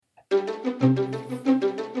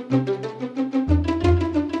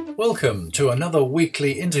Welcome to another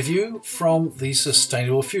weekly interview from the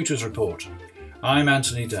Sustainable Futures Report. I'm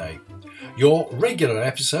Anthony Day. Your regular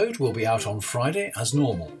episode will be out on Friday as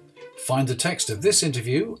normal. Find the text of this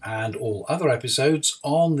interview and all other episodes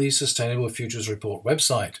on the Sustainable Futures Report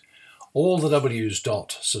website,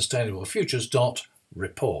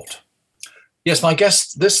 allthews.sustainablefutures.report. Yes, my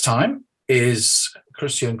guest this time is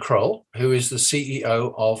Christian Kroll, who is the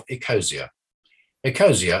CEO of Ecosia.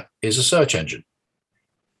 Ecosia is a search engine.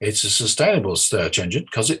 It's a sustainable search engine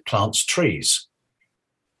because it plants trees.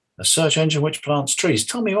 A search engine which plants trees.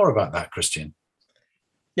 Tell me more about that, Christian.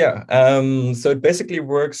 Yeah, so it basically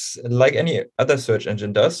works like any other search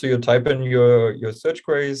engine does. So you type in your search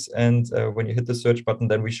queries, and when you hit the search button,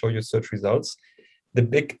 then we show you search results. The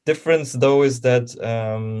big difference, though, is that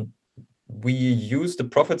we use the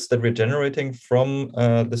profits that we're generating from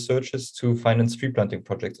the searches to finance tree planting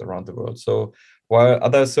projects around the world. So while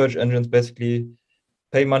other search engines basically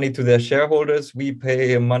pay money to their shareholders, we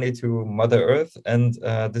pay money to Mother Earth, and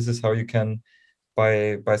this is how you can,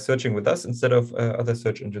 by searching with us instead of other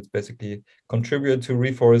search engines, basically contribute to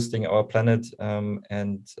reforesting our planet.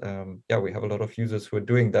 We have a lot of users who are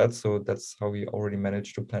doing that, so that's how we already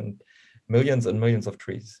managed to plant millions and millions of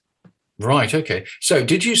trees. Right, okay. So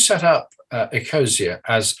did you set up Ecosia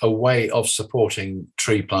as a way of supporting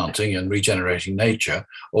tree planting and regenerating nature,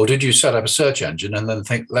 or did you set up a search engine and then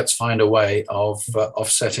think, let's find a way of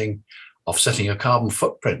offsetting a carbon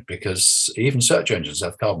footprint? Because even search engines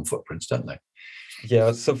have carbon footprints, don't they?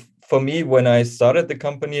 Yeah, so for me, when I started the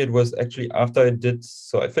company, it was actually after I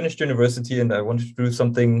finished university and I wanted to do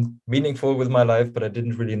something meaningful with my life, but I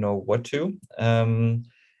didn't really know what to.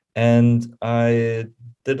 And I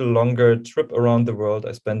did a longer trip around the world.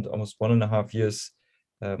 I spent almost 1.5 years,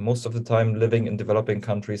 most of the time living in developing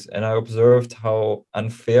countries. And I observed how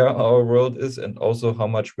unfair our world is and also how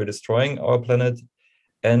much we're destroying our planet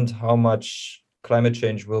and how much climate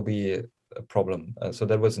change will be a problem. So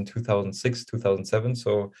that was in 2006, 2007.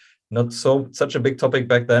 So not such a big topic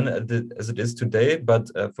back then as it is today.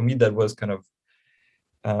 But for me, that was kind of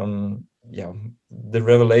the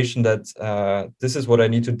revelation that this is what I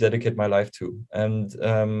need to dedicate my life to.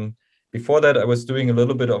 And before that, I was doing a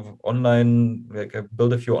little bit of online, like I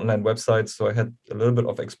built a few online websites. So I had a little bit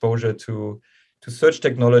of exposure to search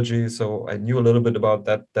technology. So I knew a little bit about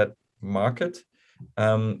that market.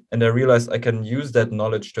 And I realized I can use that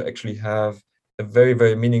knowledge to actually have a very,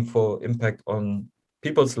 very meaningful impact on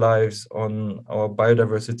people's lives, on our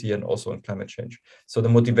biodiversity, and also on climate change. So the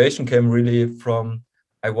motivation came really from,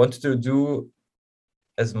 I wanted to do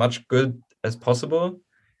as much good as possible.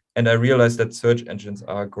 And I realized that search engines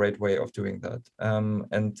are a great way of doing that.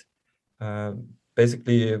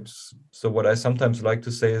 Basically, so what I sometimes like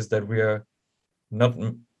to say is that we are not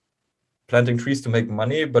planting trees to make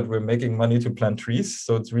money, but we're making money to plant trees.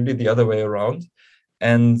 So it's really the other way around.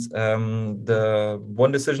 And the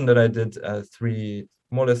one decision that I did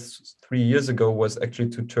more or less 3 years ago was actually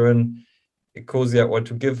to turn Ecosia, or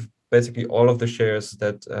to give basically all of the shares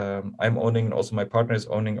that I'm owning and also my partner is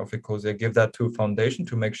owning of Ecosia, give that to a foundation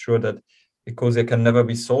to make sure that Ecosia can never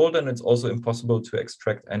be sold, and it's also impossible to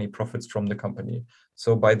extract any profits from the company.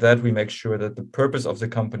 So by that, we make sure that the purpose of the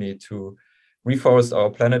company to reforest our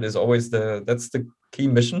planet is always that's the key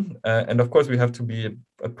mission. And of course, we have to be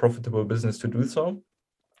a profitable business to do so,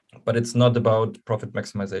 but it's not about profit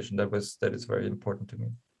maximization. That is very important to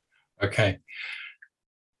me. Okay.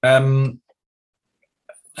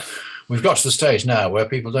 We've got to the stage now where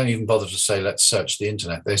people don't even bother to say, let's search the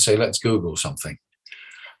internet. They say, let's Google something.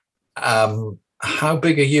 How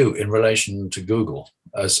big are you in relation to Google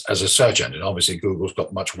as a search engine? Obviously, Google's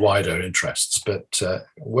got much wider interests, but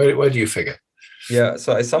where do you figure? Yeah,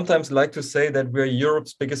 so I sometimes like to say that we're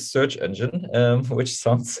Europe's biggest search engine, which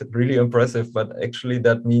sounds really impressive, but actually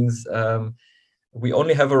that means we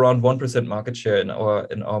only have around 1% market share in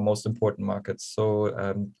our most important markets.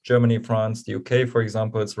 So Germany, France, the UK, for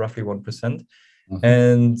example, it's roughly 1%. Mm-hmm.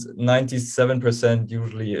 And 97%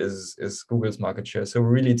 usually is Google's market share. So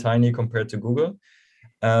really tiny compared to Google.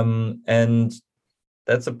 And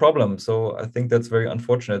that's a problem. So I think that's very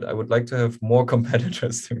unfortunate. I would like to have more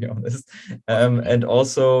competitors, to be honest. And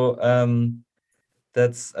also,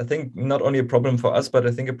 that's, I think, not only a problem for us, but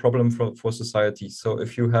I think a problem for society. So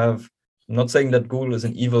if you have, I'm not saying that Google is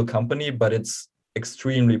an evil company, but it's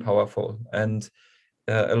extremely powerful. And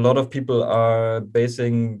a lot of people are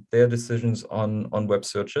basing their decisions on web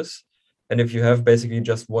searches. And if you have basically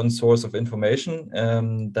just one source of information,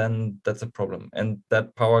 then that's a problem. And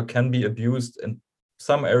that power can be abused. In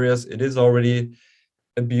some areas, it is already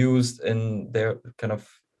abused in their kind of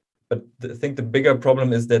but I think the bigger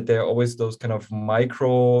problem is that there are always those kind of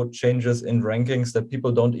micro changes in rankings that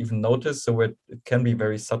people don't even notice. So it can be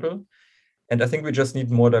very subtle. And I think we just need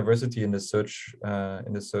more diversity in the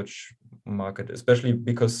search market, especially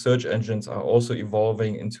because search engines are also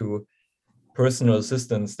evolving into personal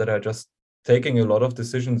assistants that are just taking a lot of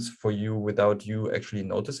decisions for you without you actually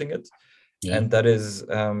noticing it. Yeah. And that is,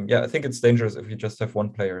 I think it's dangerous if you just have one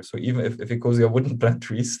player. So even if Ecosia wouldn't plant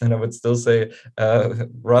trees, then I would still say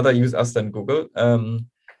rather use us than Google.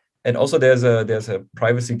 And also there's a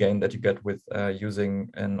privacy gain that you get with using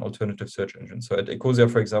an alternative search engine. So at Ecosia,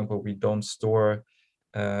 for example, we don't store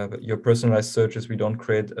your personalized searches. We don't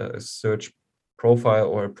create a search profile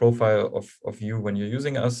or a profile of you when you're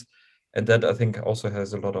using us. And that I think also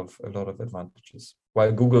has a lot of advantages.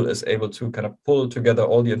 While Google is able to kind of pull together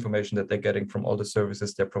all the information that they're getting from all the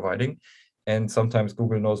services they're providing. And sometimes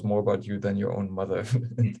Google knows more about you than your own mother.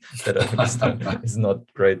 That I think is not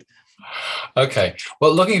great. Okay.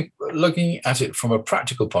 Well, looking at it from a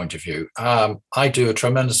practical point of view, I do a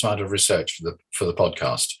tremendous amount of research for the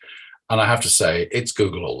podcast. And I have to say, it's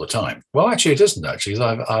Google all the time. Well, actually, it isn't actually.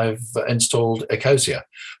 I've installed Ecosia.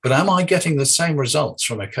 But am I getting the same results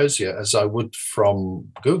from Ecosia as I would from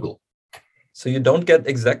Google? So you don't get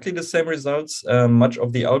exactly the same results. Much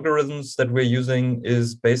of the algorithms that we're using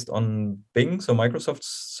is based on Bing, so Microsoft's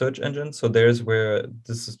search engine. So there's where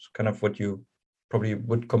this is kind of what you probably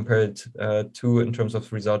would compare it to in terms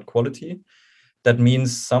of result quality. That means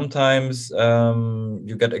sometimes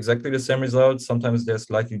you get exactly the same results. Sometimes they're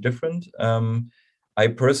slightly different. I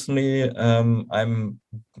personally,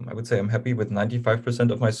 I would say I'm happy with 95%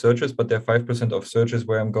 of my searches, but there are 5% of searches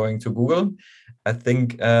where I'm going to Google. I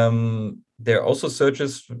think there are also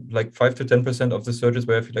searches, like 5 to 10% of the searches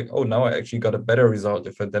where I feel like, oh, now I actually got a better result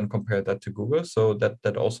if I then compare that to Google. So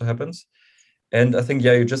that also happens. And I think,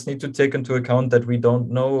 you just need to take into account that we don't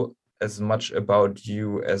know as much about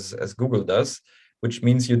you as Google does, which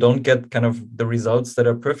means you don't get kind of the results that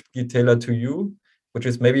are perfectly tailored to you, which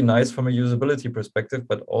is maybe nice from a usability perspective,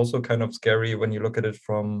 but also kind of scary when you look at it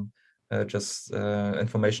from just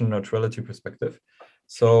information neutrality perspective.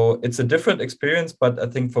 So it's a different experience, but I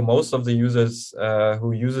think for most of the users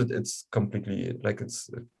who use it, it's completely like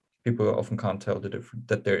people often can't tell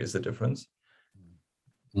that there is a difference.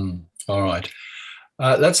 All right.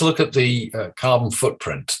 Let's look at the carbon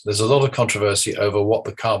footprint. There's a lot of controversy over what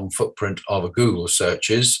the carbon footprint of a Google search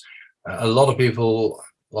is. A lot of people,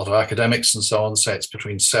 a lot of academics and so on say it's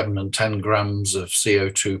between 7 and 10 grams of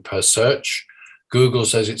CO2 per search. Google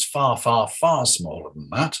says it's far, far, far smaller than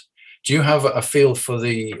that. Do you have a feel for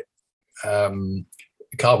the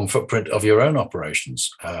carbon footprint of your own operations?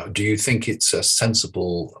 Do you think it's a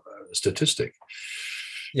sensible statistic?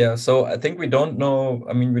 Yeah, so I think we don't know.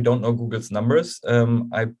 I mean, we don't know Google's numbers.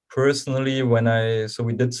 I personally,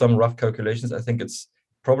 we did some rough calculations. I think it's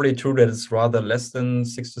probably true that it's rather less than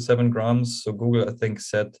 6 to 7 grams. So Google, I think,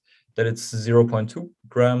 said that it's 0.2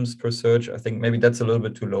 grams per search. I think maybe that's a little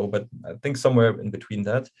bit too low, but I think somewhere in between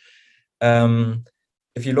that.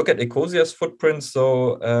 If you look at Ecosia's footprint,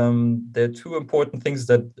 so there are two important things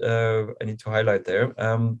that I need to highlight there.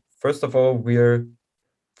 First of all,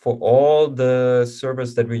 for all the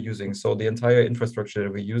servers that we're using, so the entire infrastructure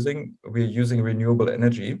that we're using renewable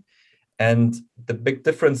energy. And the big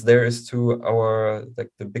difference there is to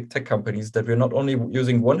the big tech companies that we're not only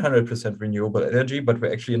using 100% renewable energy, but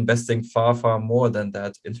we're actually investing far, far more than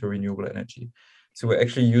that into renewable energy. So we're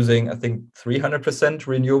actually using, I think, 300%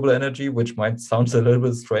 renewable energy, which might sound a little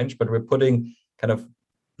bit strange, but we're putting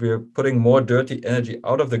more dirty energy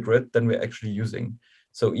out of the grid than we're actually using.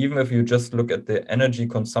 So even if you just look at the energy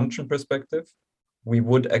consumption perspective, we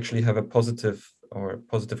would actually have a positive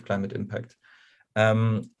climate impact.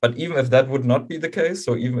 But even if that would not be the case,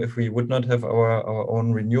 so even if we would not have our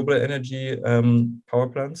own renewable energy power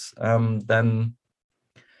plants, then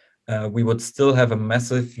we would still have a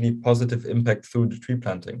massively positive impact through the tree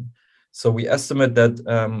planting. So we estimate that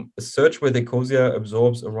a search with Ecosia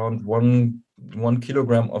absorbs around one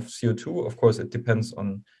kilogram of CO2. Of course, it depends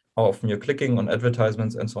on how often you're clicking on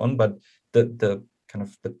advertisements and so on, but the kind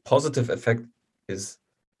of the positive effect is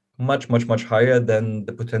much, much, much higher than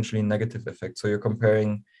the potentially negative effect. So you're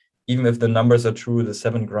comparing, even if the numbers are true, the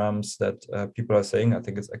 7 grams that people are saying, I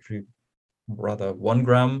think it's actually rather 1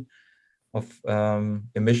 gram of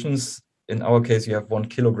emissions. In our case, you have 1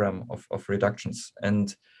 kilogram of reductions.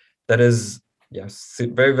 And that is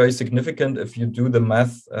very, very significant. If you do the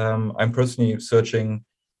math, I'm personally searching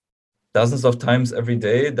dozens of times every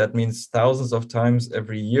day. That means thousands of times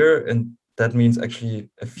every year. And that means actually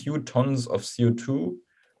a few tons of CO2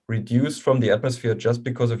 reduced from the atmosphere just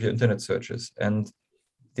because of your internet searches. And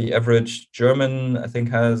the average German, I think,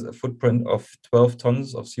 has a footprint of 12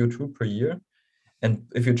 tons of CO2 per year. And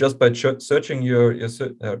if you just by searching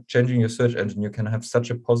changing your search engine, you can have such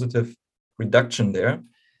a positive reduction there,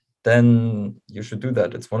 then you should do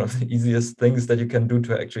that. It's one of the easiest things that you can do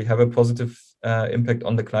to actually have a positive impact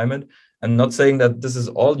on the climate. I'm not saying that this is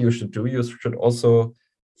all you should do. You should also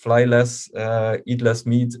fly less, eat less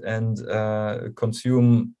meat, and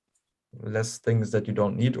consume less things that you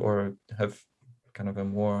don't need, or have kind of a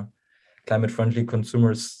more climate-friendly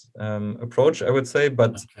consumers approach, I would say.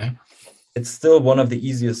 But it's still one of the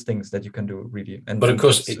easiest things that you can do, really. But of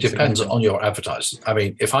course, it depends on your advertisers. I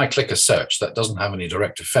mean, if I click a search, that doesn't have any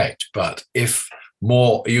direct effect. But if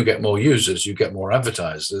you get more users, you get more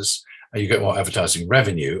advertisers, and you get more advertising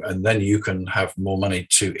revenue, and then you can have more money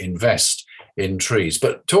to invest in trees.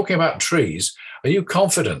 But talking about trees, are you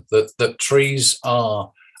confident that trees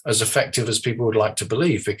are as effective as people would like to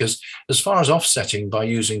believe? Because as far as offsetting by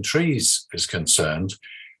using trees is concerned,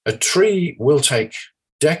 a tree will take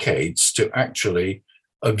decades to actually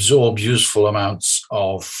absorb useful amounts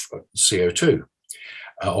of CO2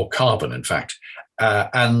 or carbon, in fact.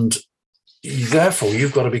 And therefore,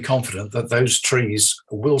 you've got to be confident that those trees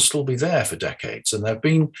will still be there for decades. And there have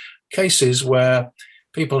been cases where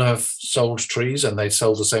people have sold trees and they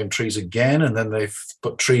sold the same trees again, and then they've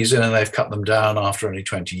put trees in and they've cut them down after only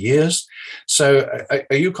 20 years. So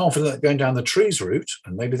are you confident that going down the trees route,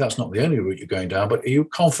 and maybe that's not the only route you're going down, but are you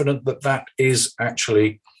confident that that is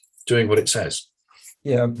actually doing what it says?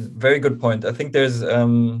 Yeah, very good point. I think there's,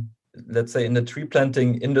 let's say in the tree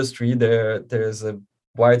planting industry, there's a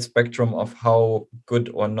wide spectrum of how good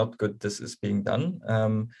or not good this is being done.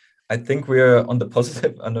 I think we're on the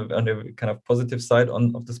positive, on the kind of positive side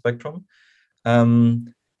of the spectrum.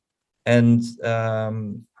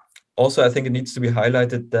 Also, I think it needs to be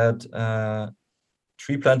highlighted that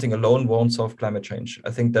tree planting alone won't solve climate change.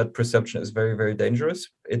 I think that perception is very, very dangerous.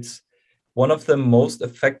 It's one of the most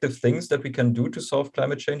effective things that we can do to solve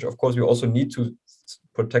climate change. Of course, we also need to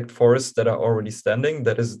protect forests that are already standing.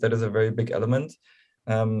 That is a very big element.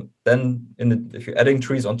 Then if you're adding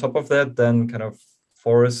trees on top of that, then kind of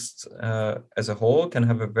forests as a whole can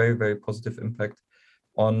have a very, very positive impact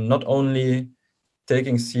on not only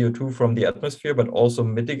taking CO2 from the atmosphere, but also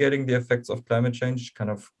mitigating the effects of climate change, kind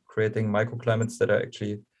of creating microclimates that are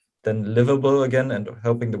actually then livable again and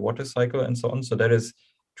helping the water cycle and so on. So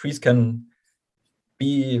trees can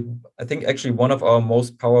be, I think, actually one of our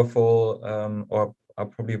most powerful, or are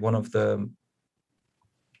probably one of the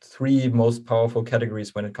 3 most powerful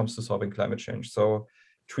categories when it comes to solving climate change. So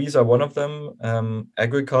trees are one of them.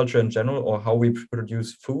 Agriculture in general, or how we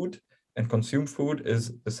produce food and consume food,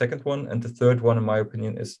 is the second one. And the third one, in my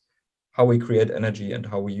opinion, is how we create energy and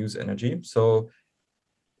how we use energy. So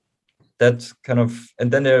that kind of,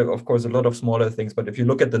 and then there are, of course, a lot of smaller things. But if you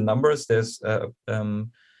look at the numbers, there's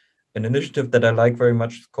an initiative that I like very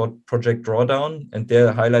much called Project Drawdown, and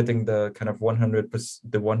they're highlighting the kind of 100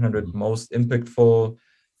 most impactful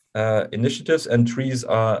initiatives, and trees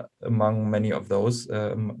are among many of those.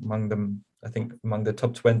 Among them, I think among the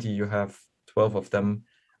top 20, you have 12 of them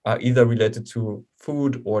are either related to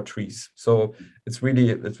food or trees. So it's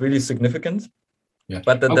really significant. Yeah.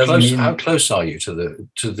 But that doesn't mean. How close are you to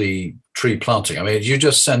the tree planting? I mean, do you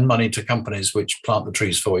just send money to companies which plant the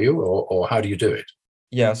trees for you, or how do you do it?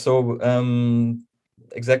 Yeah, so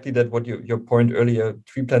exactly that. What your point earlier,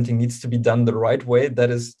 tree planting needs to be done the right way. That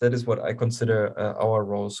is what I consider our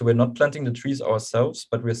role. So we're not planting the trees ourselves,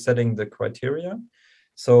 but we're setting the criteria.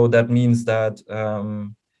 So that means that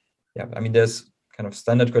there's kind of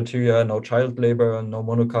standard criteria: no child labor, no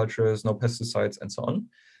monocultures, no pesticides, and so on.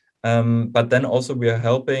 But then also we are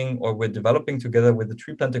helping, or we're developing together with the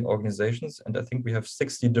tree planting organizations, and I think we have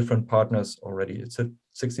 60 different partners already. It's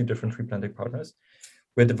 60 different tree planting partners.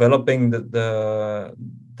 We're developing the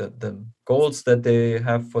goals that they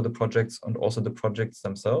have for the projects and also the projects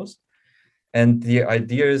themselves. And the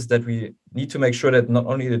idea is that we need to make sure that not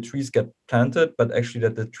only the trees get planted, but actually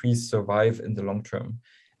that the trees survive in the long term.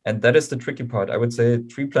 And that is the tricky part. I would say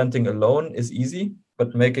tree planting alone is easy,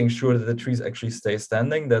 but making sure that the trees actually stay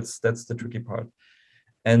standing, that's the tricky part.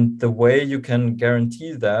 And the way you can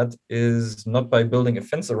guarantee that is not by building a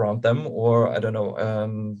fence around them, or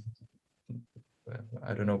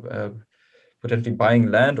potentially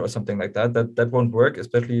buying land or something like that. That won't work.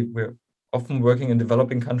 Especially we're often working in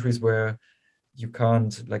developing countries where you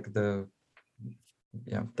can't, like the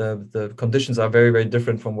conditions are very, very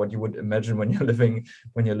different from what you would imagine when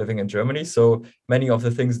you're living in Germany. So many of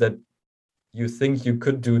the things that you think you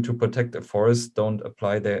could do to protect a forest don't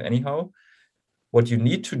apply there anyhow. What you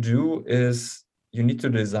need to do is you need to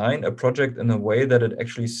design a project in a way that it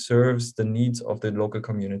actually serves the needs of the local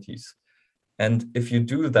communities. And if you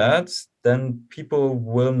do that, then people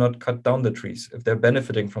will not cut down the trees. If they're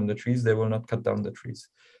benefiting from the trees, they will not cut down the trees.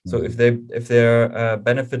 So if they're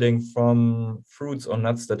benefiting from fruits or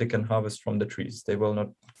nuts that they can harvest from the trees,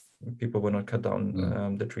 people will not cut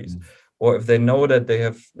down the trees. Or if they know that they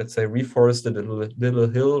have, let's say, reforested a little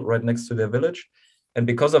hill right next to their village, and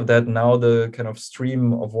because of that, now the kind of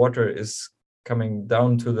stream of water is coming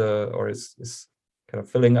down to is kind of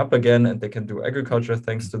filling up again, and they can do agriculture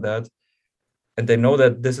thanks to that. And they know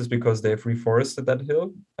that this is because they've reforested that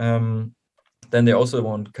hill, then they also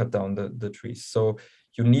won't cut down the trees. So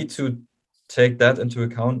you need to take that into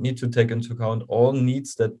account, need to take into account all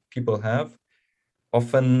needs that people have.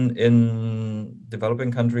 Often in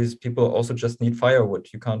developing countries, people also just need firewood.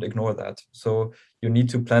 You can't ignore that. So you need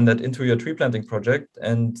to plan that into your tree planting project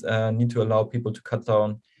and need to allow people to cut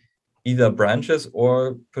down either branches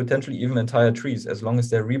or potentially even entire trees. As long as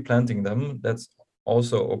they're replanting them, that's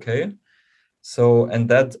also okay. So, and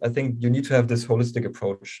that, I think you need to have this holistic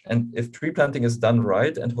approach. And if tree planting is done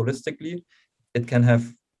right and holistically, it can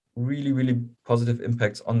have really, really positive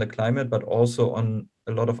impacts on the climate, but also on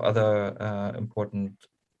a lot of other important,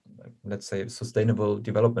 let's say, sustainable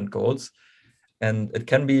development goals. And it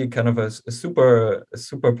can be kind of a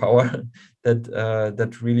superpower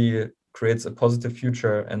that really creates a positive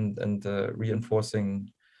future and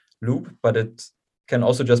reinforcing loop, but it can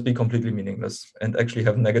also just be completely meaningless and actually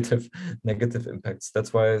have negative impacts.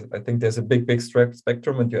 That's why I think there's a big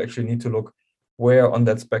spectrum, and you actually need to look where on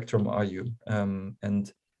that spectrum are you.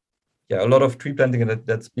 And yeah, a lot of tree planting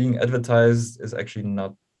that's being advertised is actually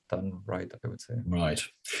not done right, I would say. Right.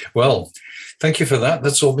 Well, thank you for that.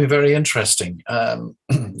 That's all been very interesting.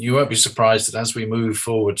 You won't be surprised that as we move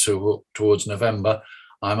forward towards November,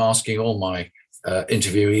 I'm asking all my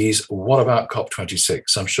interviewees, what about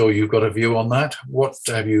COP26? I'm sure you've got a view on that. What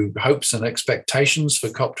have you hopes and expectations for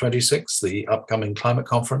COP26, the upcoming climate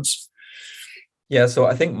conference? Yeah, so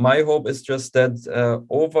I think my hope is just that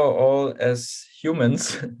overall, as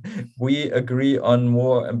humans, we agree on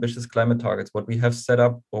more ambitious climate targets. What we have set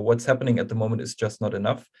up or what's happening at the moment is just not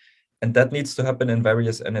enough. And that needs to happen in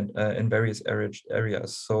various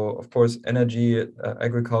areas. So, of course, energy,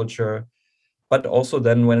 agriculture, but also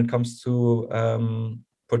then when it comes to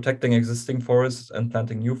protecting existing forests and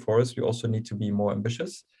planting new forests, we also need to be more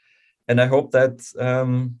ambitious. And I hope that,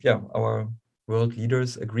 our world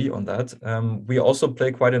leaders agree on that. We also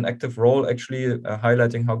play quite an active role, actually,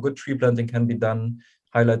 highlighting how good tree planting can be done,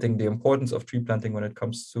 highlighting the importance of tree planting when it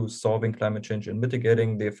comes to solving climate change and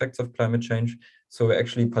mitigating the effects of climate change. So we're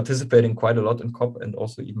actually participating quite a lot in COP and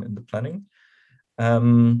also even in the planning.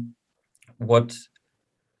 What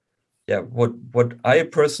I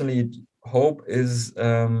personally hope is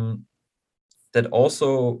that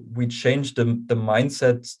also we change the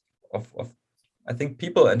mindset of I think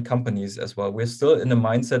people and companies as well. We're still in a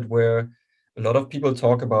mindset where a lot of people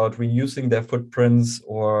talk about reducing their footprints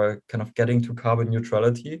or kind of getting to carbon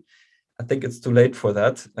neutrality. I think it's too late for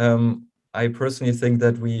that. I personally think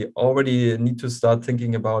that we already need to start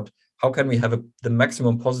thinking about how can we have the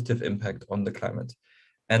maximum positive impact on the climate.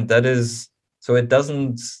 And that is, so it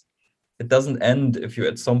doesn't end if you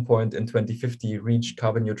at some point in 2050 reach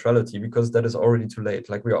carbon neutrality, because that is already too late.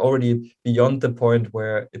 Like we're already beyond the point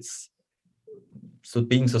where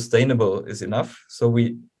being sustainable is enough. So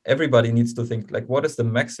everybody needs to think like, what is the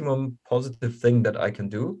maximum positive thing that I can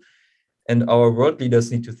do? And our world leaders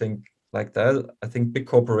need to think like that. I think big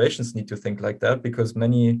corporations need to think like that, because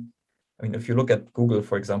if you look at Google,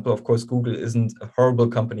 for example, of course, Google isn't a horrible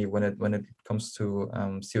company when it comes to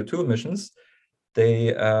CO2 emissions.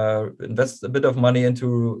 They invest a bit of money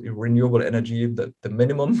into renewable energy, the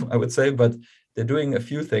minimum, I would say, but they're doing a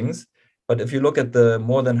few things. But if you look at the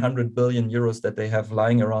more than 100 billion euros that they have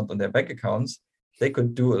lying around on their bank accounts, they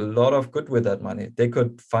could do a lot of good with that money. They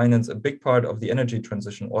could finance a big part of the energy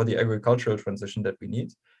transition or the agricultural transition that we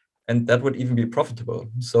need. And that would even be profitable.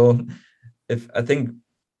 So I think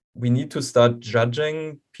we need to start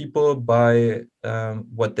judging people by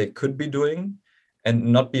what they could be doing,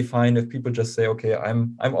 and not be fine if people just say, okay,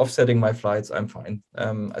 I'm offsetting my flights, I'm fine.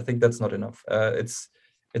 I think that's not enough.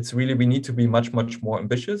 It's really, we need to be much more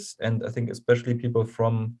ambitious. And I think especially people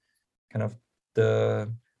from kind of the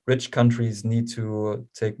rich countries need to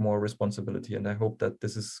take more responsibility. And I hope that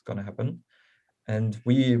this is going to happen. And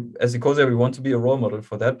we, as Ecosia, we want to be a role model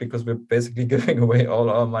for that, because we're basically giving away all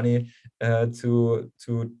our money to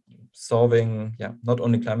solving, not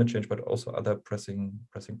only climate change, but also other pressing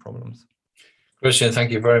problems. Christian, thank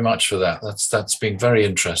you very much for that. That's been very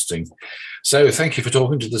interesting. So thank you for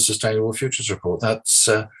talking to the Sustainable Futures Report. That's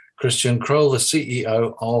Christian Kroll, the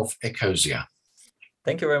CEO of Ecosia.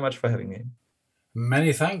 Thank you very much for having me.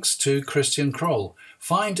 Many thanks to Christian Kroll.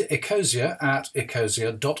 Find Ecosia at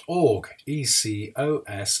ecosia.org, ecosia.org.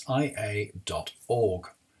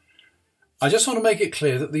 I just want to make it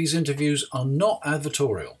clear that these interviews are not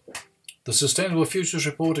advertorial. The Sustainable Futures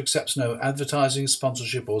Report accepts no advertising,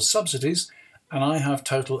 sponsorship or subsidies, and I have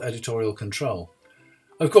total editorial control.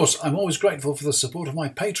 Of course, I'm always grateful for the support of my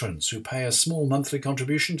patrons who pay a small monthly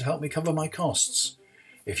contribution to help me cover my costs.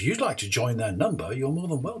 If you'd like to join their number, you're more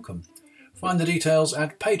than welcome. Find the details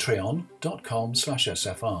at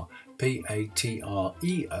patreon.com/SFR,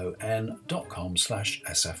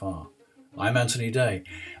 patreon.com/SFR. I'm Anthony Day.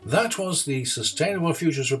 That was the Sustainable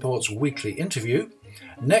Futures Report's weekly interview.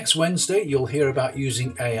 Next Wednesday, you'll hear about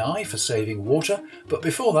using AI for saving water, but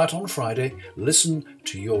before that, on Friday, listen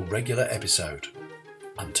to your regular episode.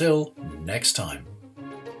 Until next time.